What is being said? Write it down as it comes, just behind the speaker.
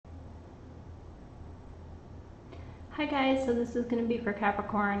Hi guys, so this is going to be for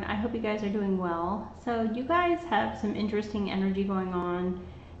Capricorn. I hope you guys are doing well. So you guys have some interesting energy going on.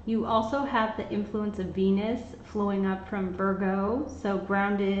 You also have the influence of Venus flowing up from Virgo, so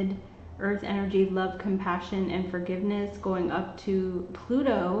grounded earth energy, love, compassion, and forgiveness going up to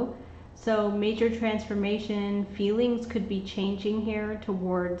Pluto. So major transformation, feelings could be changing here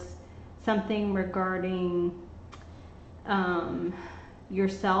towards something regarding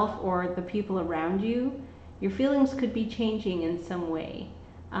yourself or the people around you. Your feelings could be changing in some way.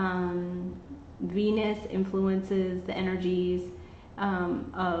 Venus influences the energies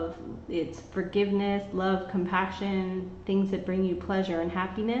of its forgiveness, love, compassion, things that bring you pleasure and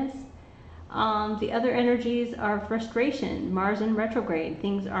happiness. The other energies are frustration, Mars in retrograde.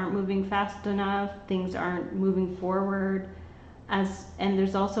 Things aren't moving fast enough, things aren't moving forward. And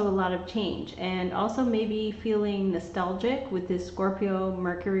there's also a lot of change, and also maybe feeling nostalgic with this Scorpio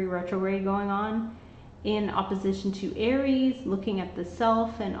Mercury retrograde going on in opposition to Aries, looking at the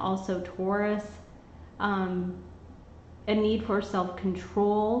self, and also Taurus, a need for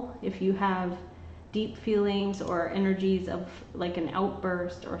self-control if you have deep feelings or energies of like an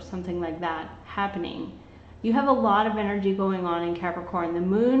outburst or something like that happening. You have a lot of energy going on in Capricorn. The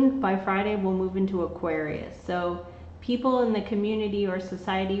moon by Friday will move into Aquarius, so people in the community or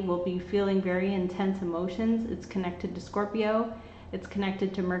society will be feeling very intense emotions. It's connected to Scorpio, it's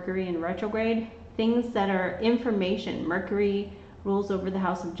connected to Mercury in retrograde. Things that are information. Mercury rules over the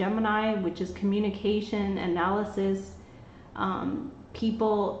house of Gemini, which is communication, analysis,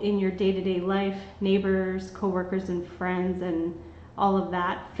 people in your day-to-day life, neighbors, co-workers and friends, and all of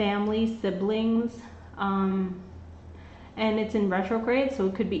that, family, siblings, and it's in retrograde, so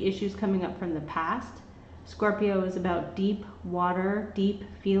it could be issues coming up from the past. Scorpio is about deep water, deep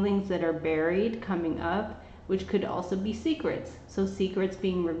feelings that are buried coming up, which could also be secrets. So secrets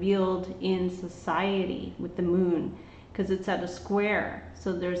being revealed in society with the moon, because it's at a square.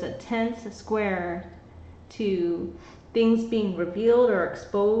 So there's a tense square to things being revealed or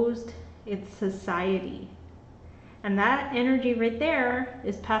exposed. It's society. And that energy right there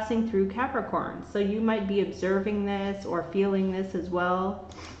is passing through Capricorn. So you might be observing this or feeling this as well.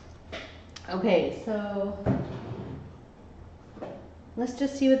 Okay, so let's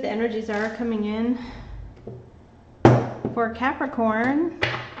just see what the energies are coming in for Capricorn.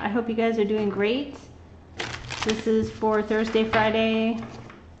 I hope you guys are doing great. This is for Thursday, Friday.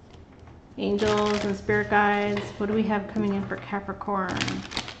 Angels and spirit guides. What do we have coming in for Capricorn?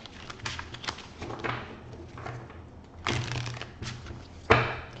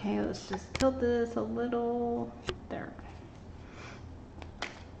 Okay, let's just tilt this a little. There.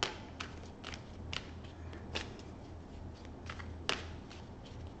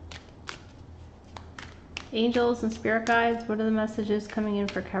 Angels and spirit guides, what are the messages coming in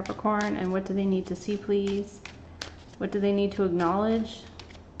for Capricorn, and what do they need to see, please? What do they need to acknowledge?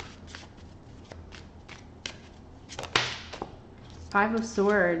 Five of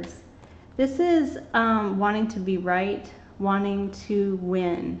Swords. This is wanting to be right, wanting to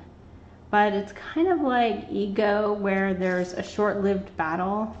win, but it's kind of like ego, where there's a short-lived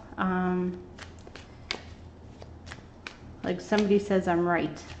battle. Like somebody says, I'm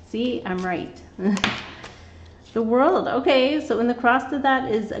right. See, I'm right. The World. Okay, so in the cross to that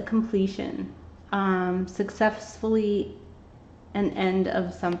is a completion. Successfully an end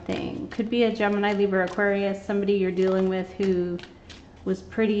of something. Could be a Gemini, Libra, Aquarius, somebody you're dealing with who was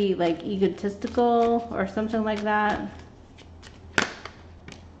pretty like egotistical or something like that.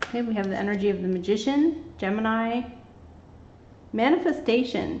 Okay, we have the energy of the Magician, Gemini.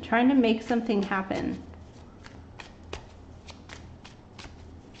 Manifestation, trying to make something happen.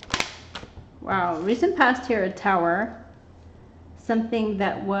 Wow, recent past here, a Tower. Something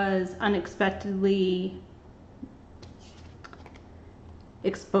that was unexpectedly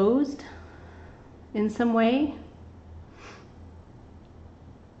exposed in some way.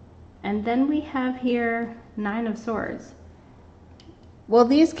 And then we have here Nine of Swords. Well,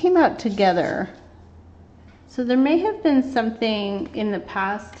 these came out together. So there may have been something in the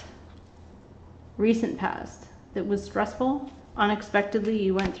past, recent past, that was stressful. Unexpectedly,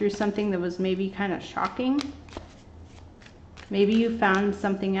 you went through something that was maybe kind of shocking. Maybe you found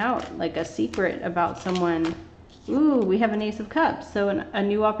something out, like a secret about someone. Ooh, we have an Ace of Cups. So a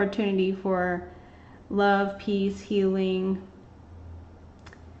new opportunity for love, peace, healing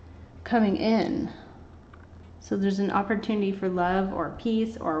coming in. So there's an opportunity for love or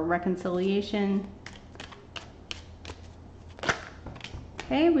peace or reconciliation.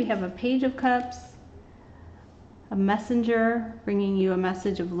 Okay, we have a Page of Cups. A messenger bringing you a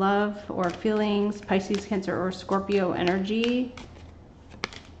message of love or feelings, Pisces, Cancer, or Scorpio energy.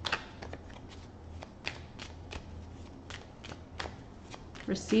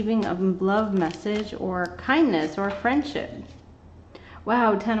 receiving a love message or kindness or friendship.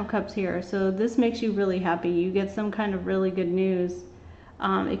 Wow, 10 of Cups here. So this makes you really happy. You get some kind of really good news.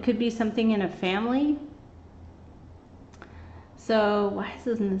 It could be something in a family. So why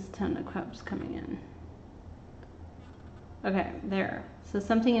isn't this 10 of Cups coming in? Okay, there. So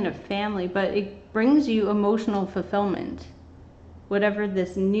something in a family, but it brings you emotional fulfillment. Whatever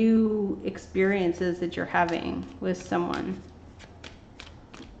this new experience is that you're having with someone.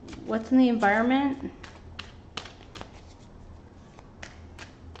 What's in the environment?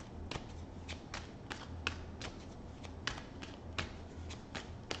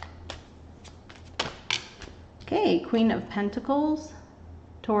 Okay, Queen of Pentacles,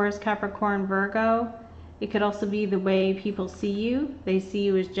 Taurus, Capricorn, Virgo. It could also be the way people see you. They see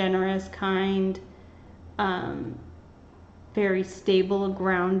you as generous, kind, very stable,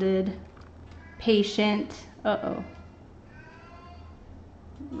 grounded, patient. Uh-oh.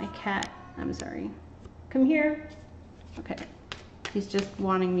 My cat, I'm sorry. Come here. Okay. He's just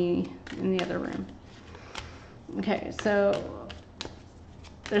wanting me in the other room. Okay, so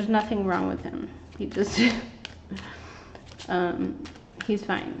there's nothing wrong with him. He just, he's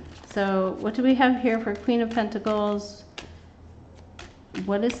fine. So what do we have here for Queen of Pentacles?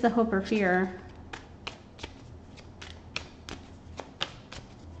 What is the hope or fear?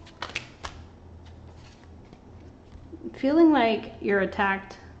 Feeling like you're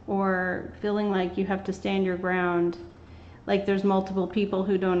attacked or feeling like you have to stand your ground, like there's multiple people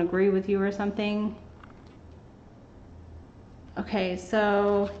who don't agree with you or something. Okay,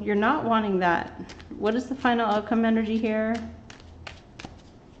 so you're not wanting that. What is the final outcome energy here?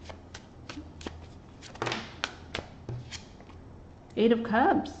 Eight of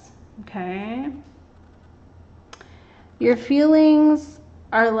Cups. Okay. Your feelings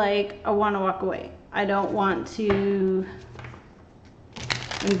are like, I want to walk away. I don't want to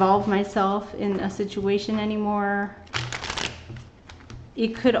involve myself in a situation anymore.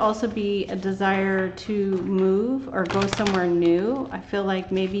 It could also be a desire to move or go somewhere new. I feel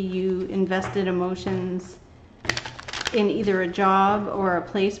like maybe you invested emotions in either a job or a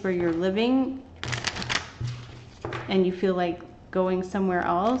place where you're living and you feel like going somewhere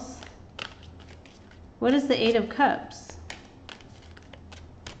else. What is the Eight of Cups?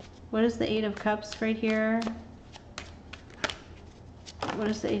 What is the Eight of Cups right here? What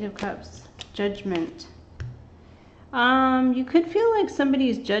is the Eight of Cups? Judgment. You could feel like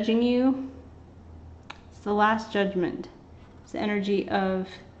somebody's judging you. It's the Last Judgment. It's the energy of,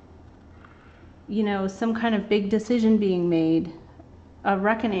 you know, some kind of big decision being made, a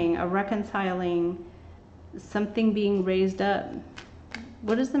reckoning, a reconciling, something being raised up.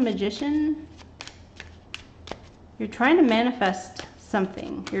 What is the Magician? You're trying to manifest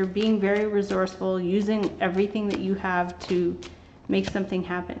something. You're being very resourceful, using everything that you have to make something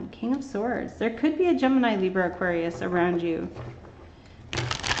happen. King of Swords. There could be a Gemini, Libra, Aquarius around you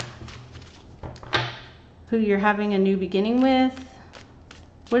who you're having a new beginning with.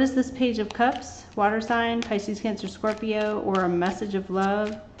 What is this Page of Cups? Water sign, Pisces, Cancer, Scorpio, or a message of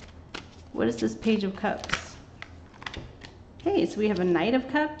love. What is this Page of Cups? Okay, so we have a Knight of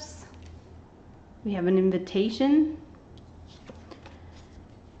Cups. We have an invitation.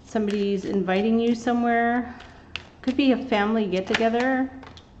 Somebody's inviting you somewhere. Could be a family get-together.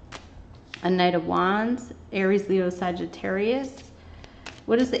 A Knight of Wands. Aries, Leo, Sagittarius.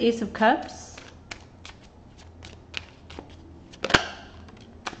 What is the Ace of Cups?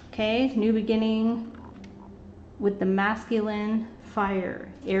 Okay, new beginning with the masculine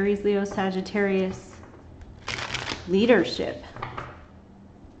fire. Aries, Leo, Sagittarius. Leadership.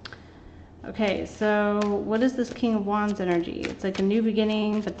 Okay, so what is this King of Wands energy? It's like a new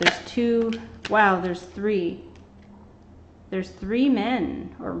beginning, but there's two. Wow, there's three. There's three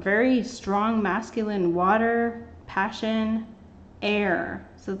men, or very strong masculine, water, passion, air.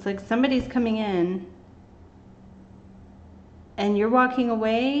 So it's like somebody's coming in and you're walking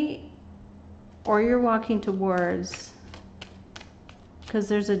away or you're walking towards, because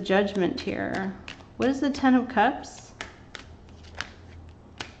there's a judgment here. What is the Ten of Cups?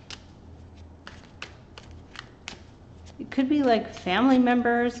 It could be like family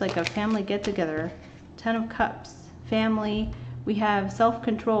members, like a family get-together. Ten of Cups. Family. We have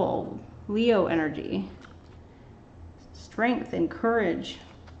self-control, Leo energy, strength and courage.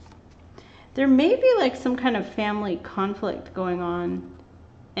 There may be like some kind of family conflict going on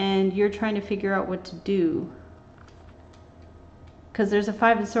and you're trying to figure out what to do, because there's a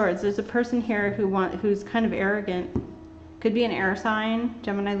Five of Swords. There's a person here who's kind of arrogant. Could be an air sign,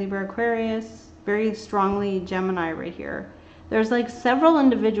 Gemini, Libra, Aquarius. Very strongly Gemini right here. There's like several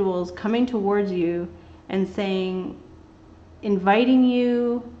individuals coming towards you and saying, inviting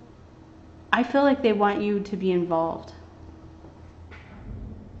you. I feel like they want you to be involved.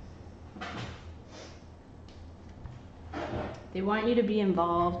 They want you to be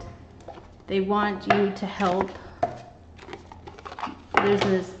involved. They want you to help. There's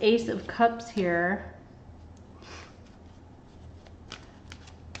this Ace of Cups here.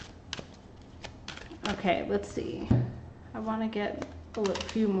 Okay, let's see. I want to get a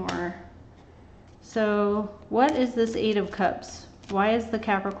few more. So, what is this Eight of Cups? Why is the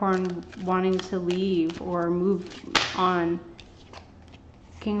Capricorn wanting to leave or move on?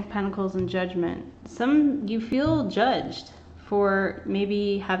 King of Pentacles and Judgment. You feel judged for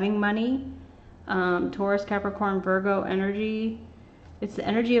maybe having money. Taurus, Capricorn, Virgo energy. It's the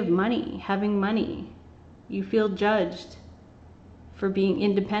energy of money, having money. You feel judged for being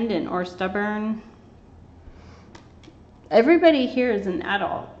independent or stubborn. Everybody here is an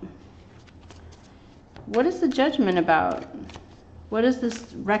adult. What is the Judgment about? What is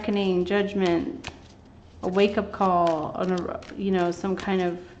this reckoning, judgment, a wake-up call, some kind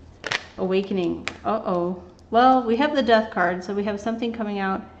of awakening? Uh-oh. Well, we have the Death card, so we have something coming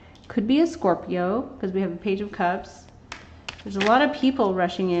out. Could be a Scorpio, because we have a Page of Cups. There's a lot of people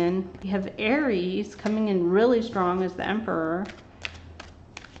rushing in. We have Aries coming in really strong as the Emperor.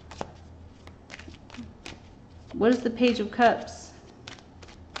 What is the Page of Cups?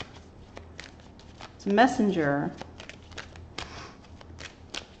 It's a messenger.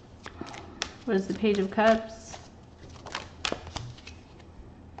 What is the Page of Cups?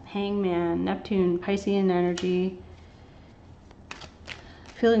 Hangman, Neptune, Piscean energy.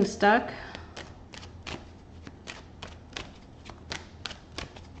 Feeling stuck.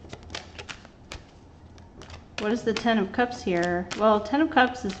 What is the Ten of Cups here? Well, Ten of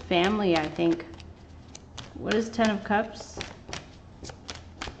Cups is family, I think. What is Ten of Cups?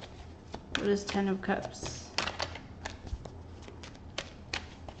 What is Ten of Cups?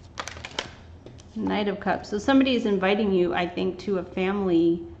 Knight of Cups. So somebody is inviting you, I think, to a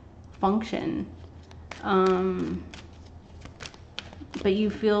family function. But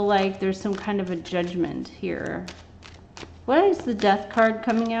you feel like there's some kind of a judgment here. What is the Death card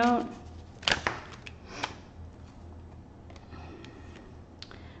coming out?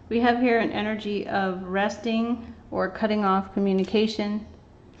 We have here an energy of resting or cutting off communication.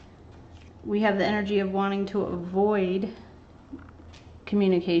 We have the energy of wanting to avoid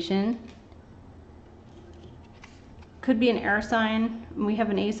communication. Could be an air sign. We have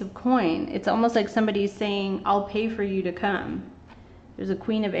an Ace of Coin. It's almost like somebody's saying, I'll pay for you to come. There's a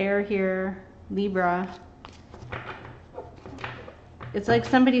Queen of Air here, Libra. It's like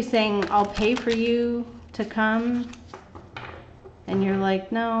somebody's saying, I'll pay for you to come. And you're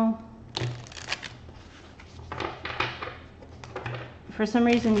like, no. For some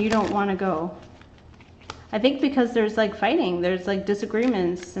reason, you don't want to go. I think because there's like fighting, there's like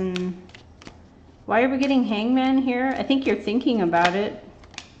disagreements. And why are we getting Hangman here? I think you're thinking about it.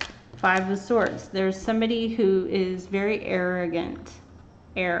 Five of Swords. There's somebody who is very arrogant.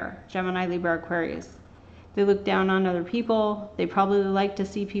 Air, Gemini, Libra, Aquarius. They look down on other people. They probably like to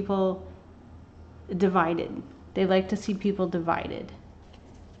see people divided. They like to see people divided.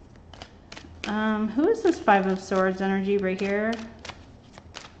 Who is this Five of Swords energy right here?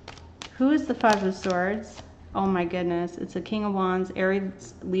 Who is the Five of Swords? Oh my goodness. It's a King of Wands,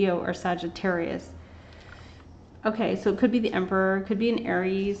 Aries, Leo, or Sagittarius. Okay, so it could be the Emperor. It could be an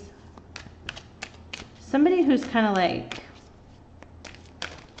Aries. Somebody who's kind of like,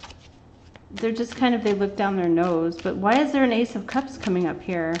 they're just kind of, they look down their nose. But why is there an Ace of Cups coming up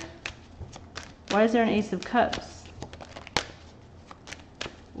here? Why is there an Ace of Cups?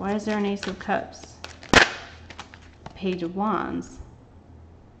 Why is there an Ace of Cups? Page of Wands.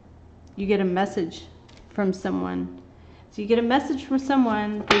 You get a message from someone. So you get a message from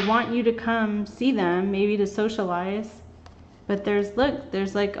someone. They want you to come see them, maybe to socialize. But there's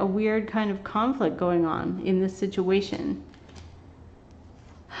like a weird kind of conflict going on in this situation.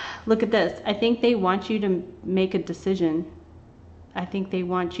 Look at this. I think they want you to make a decision. I think they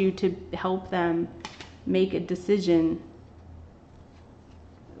want you to help them make a decision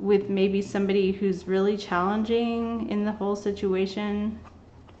with maybe somebody who's really challenging in the whole situation.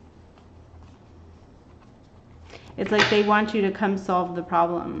 It's like they want you to come solve the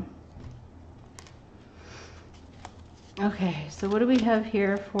problem. Okay, so what do we have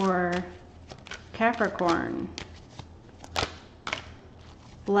here for Capricorn?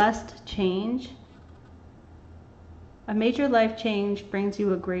 Blessed change. A major life change brings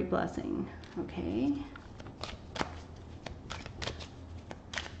you a great blessing. Okay.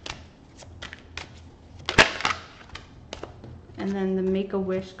 And then the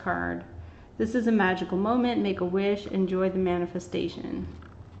Make-A-Wish card. This is a magical moment. Make a wish. Enjoy the manifestation.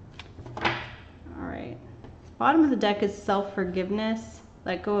 All right. Bottom of the deck is self-forgiveness.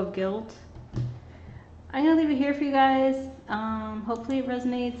 Let go of guilt. I'm going to leave it here for you guys. Hopefully it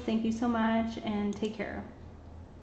resonates. Thank you so much and take care.